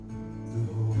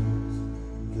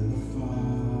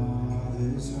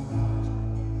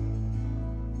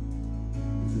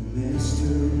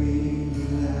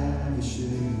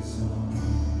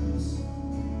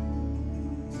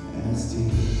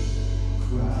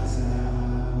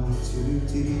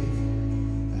deep,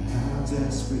 how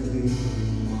desperately he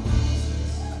wants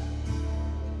us.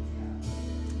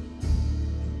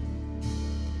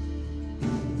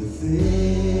 The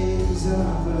things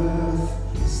of earth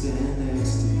stand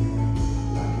next to him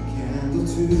like a candle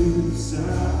to the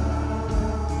sun.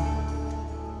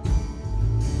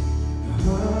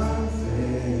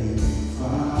 Unfailing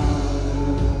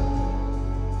Father,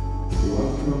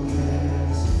 what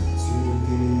compares to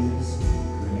his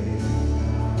great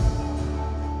love?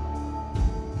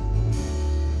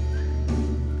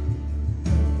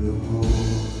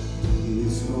 Behold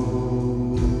his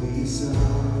holy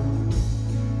Son,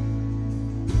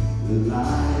 the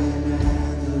Lion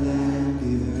and the Lamb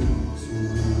given to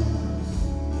us.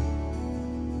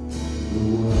 The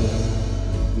Word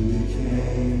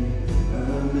became a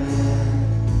man,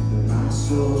 that my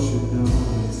soul should know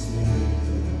its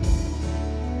Savior.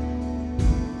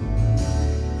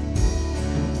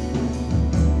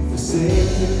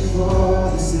 Forsaken for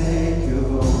the sake of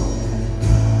all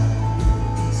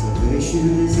mankind, salvation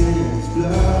is in his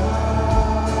blood.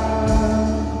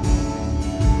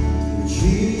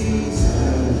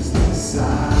 Jesus,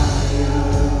 Messiah,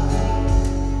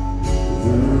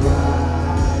 the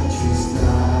righteous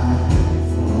died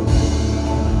for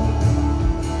love.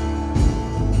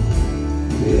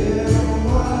 It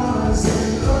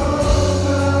wasn't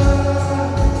over,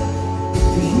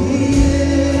 for he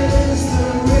is the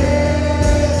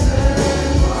risen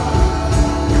one.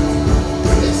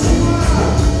 Yes, you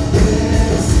are.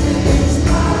 This is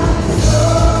my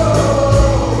soul.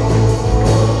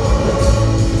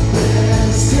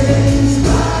 Sings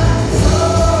my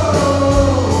soul,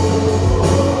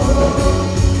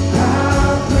 how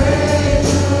great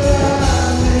your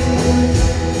love is,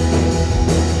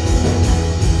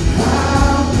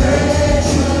 how great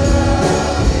your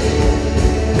love is.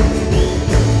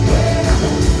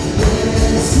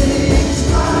 Sings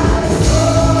my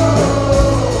soul,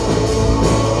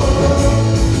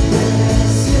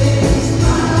 sings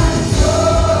my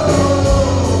soul,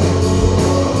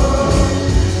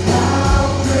 how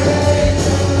great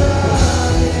your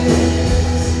love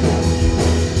is,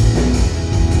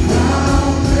 how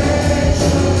great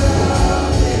your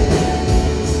love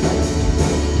is.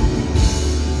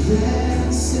 Then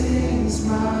sings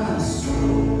my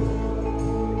soul.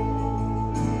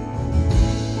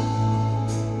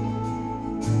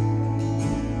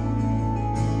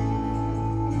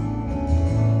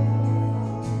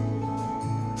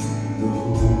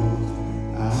 Behold,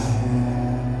 I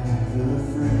have a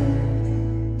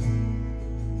friend,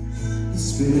 the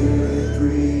Spirit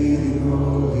breathing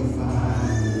holy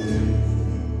fire within.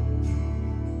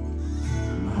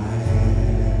 My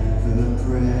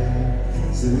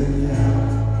ever-present help,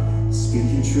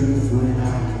 speaking truth when I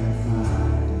can't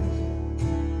find it.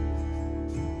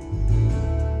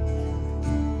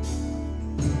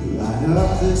 Light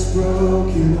up this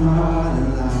broken heart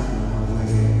and light my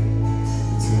way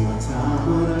until my time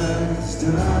on earth is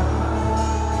done.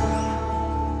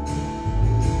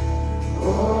 Oh,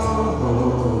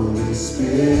 Holy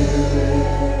Spirit,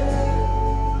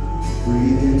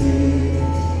 breathe in me,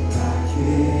 thy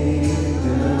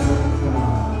kingdom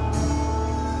come.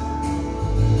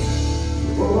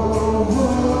 Oh,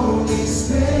 Holy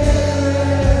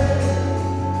Spirit,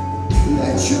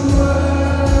 let your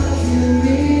work in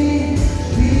me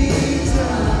be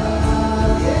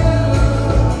done. Yeah.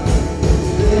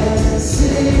 Then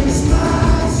sings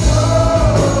my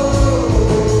soul,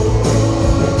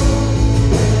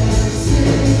 then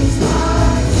sings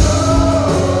my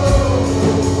soul,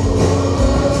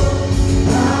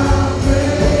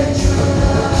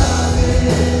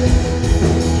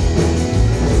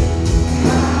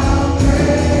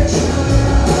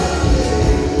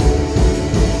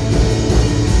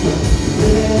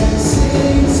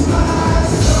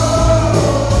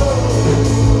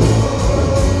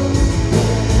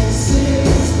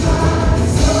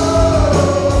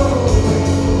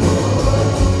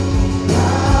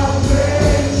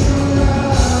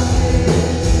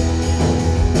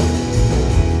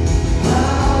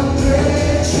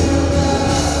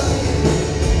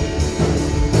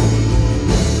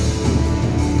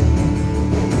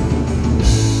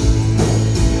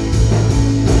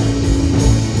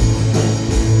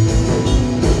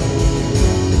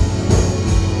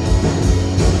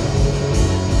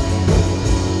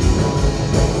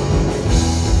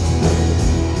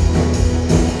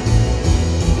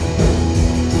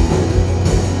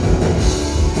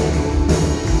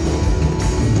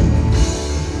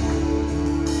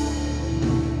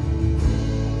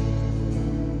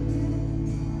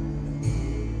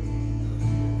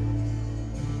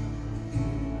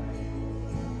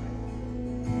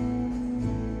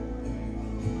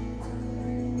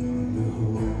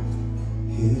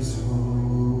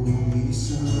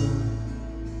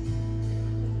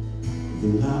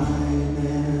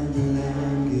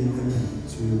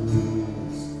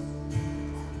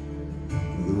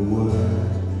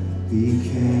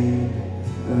 became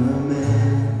a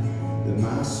man that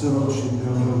my soul should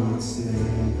know and save.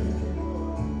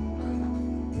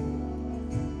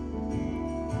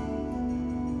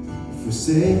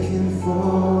 Forsaken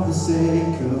for the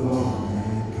sake of all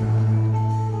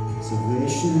mankind,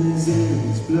 salvation is in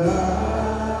His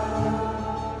blood.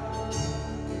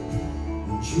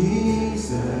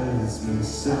 Jesus,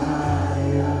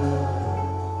 Messiah,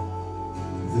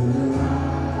 the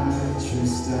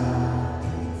righteous died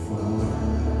for us.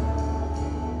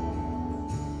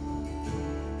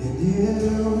 And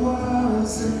it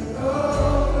wasn't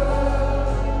over.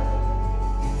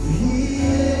 He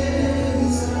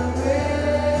is the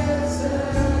risen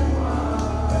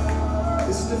one.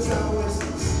 Let's lift our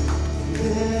voices.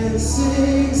 Then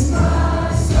sings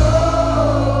my soul.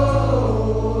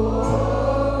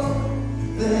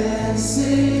 Then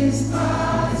sings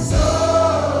my soul.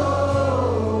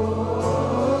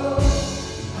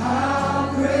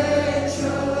 How great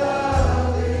your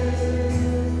love is.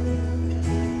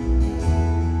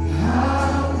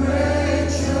 How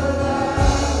great your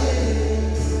love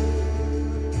is.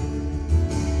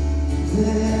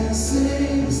 Then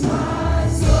sings my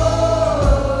soul.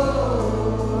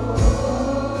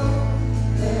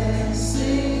 Then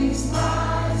sings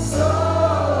my soul.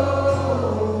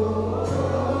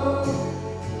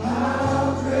 How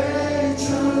great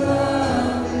your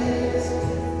love is.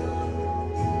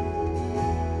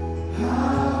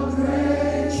 How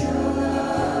great your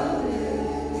love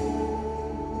is.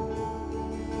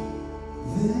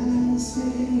 Then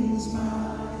sings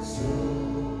my soul.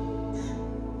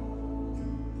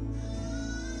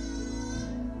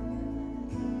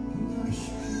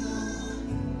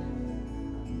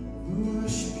 We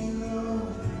worship you, Lord.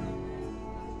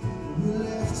 We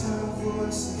lift our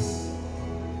voices.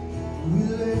 We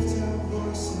lift our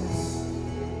voices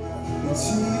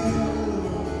to you,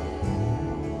 Lord.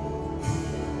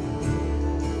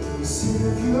 We sing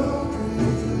of your